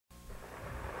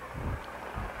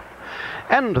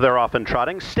And they're off and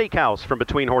trotting. Steakhouse from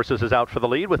between horses is out for the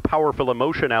lead with Powerful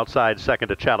Emotion outside second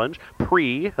to challenge.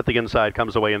 Pre at the inside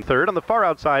comes away in third. On the far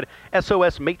outside,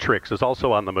 SOS Matrix is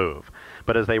also on the move.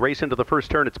 But as they race into the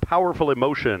first turn, it's Powerful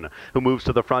Emotion who moves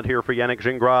to the front here for Yannick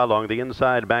Gingras. Along the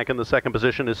inside, back in the second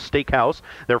position is Steakhouse.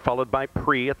 They're followed by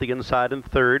Pre at the inside in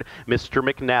third. Mr.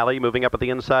 McNally moving up at the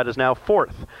inside is now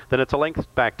fourth. Then it's a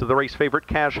length back to the race favorite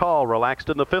Cash Hall, relaxed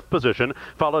in the fifth position,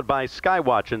 followed by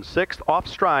Skywatch in sixth. Off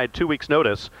stride, 2 weeks notice.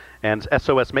 And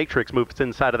SOS Matrix moves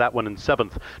inside of that one in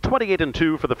seventh.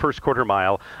 28-2 for the first quarter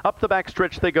mile. Up the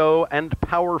backstretch they go, and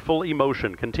Powerful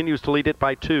Emotion continues to lead it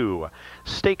by 2.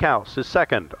 Steakhouse is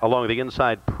second. Along the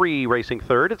inside, Pre racing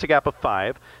third. It's a gap of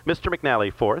 5. Mr.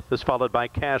 McNally fourth is followed by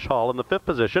Cash Hall in the fifth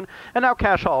position. And now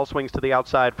Cash Hall swings to the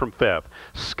outside from fifth.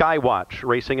 Skywatch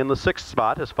racing in the sixth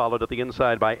spot is followed at the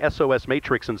inside by SOS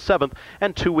Matrix in seventh.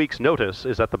 And 2 weeks notice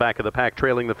is at the back of the pack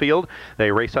trailing the field.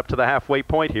 They race up to the halfway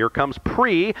point. Here comes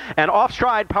Pre. And off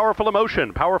stride, Powerful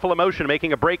Emotion. Powerful Emotion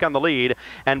making a break on the lead,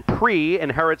 and Pre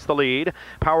inherits the lead.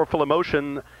 Powerful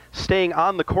Emotion staying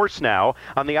on the course now.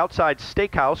 On the outside,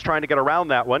 Steakhouse trying to get around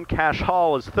that one. Cash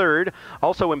Hall is third.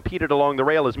 Also impeded along the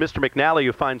rail is Mr. McNally,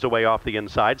 who finds a way off the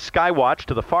inside. Skywatch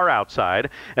to the far outside.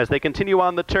 As they continue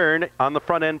on the turn, on the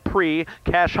front end, Pre.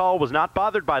 Cash Hall was not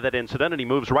bothered by that incident, and he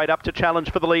moves right up to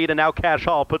challenge for the lead, and now Cash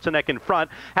Hall puts a neck in front.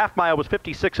 Half mile was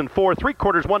 56-4.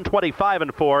 3/4,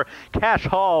 125-4. Cash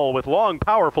Hall with long,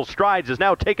 powerful strides is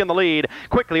now taking the lead.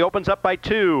 Quickly opens up by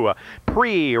 2.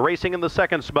 Pre racing in the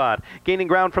second spot. Gaining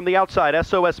ground from the outside,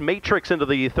 SOS Matrix into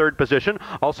the third position.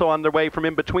 Also on their way from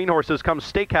in between horses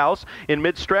comes Steakhouse in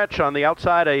mid-stretch. On the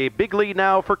outside, a big lead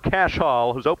now for Cash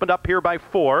Hall, who's opened up here by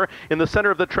 4. In the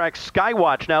center of the track,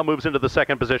 Skywatch now moves into the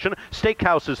second position.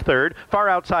 Steakhouse is third. Far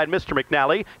outside, Mr.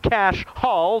 McNally. Cash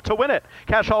Hall to win it.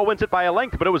 Cash Hall wins it by a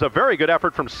length, but it was a very good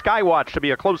effort from Skywatch to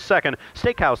be a close second.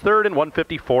 Steakhouse third in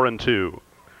 154-2.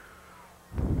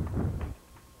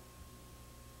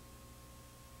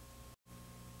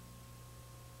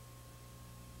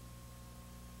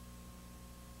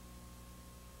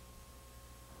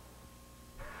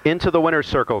 Into the winner's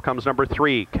circle comes number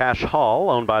 3, Cash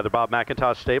Hall, owned by the Bob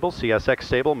McIntosh stable, CSX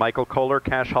stable, Michael Kohler,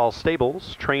 Cash Hall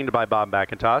stables, trained by Bob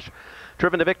McIntosh.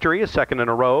 Driven to victory, a second in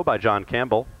a row by John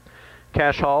Campbell.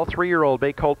 Cash Hall, 3-year-old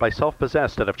bay colt by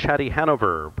Self-Possessed out of Chatty,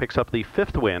 Hanover, picks up the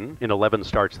 5th win in 11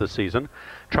 starts this season,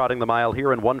 trotting the mile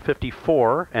here in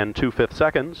 1:54 2/5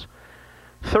 seconds.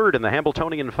 Third in the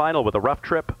Hambletonian final with a rough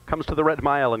trip, comes to the Red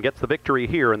Mile and gets the victory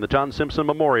here in the John Simpson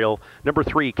Memorial. Number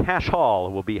 3, Cash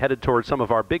Hall, will be headed towards some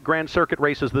of our big Grand Circuit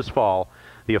races this fall,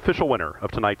 the official winner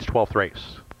of tonight's 12th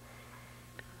race.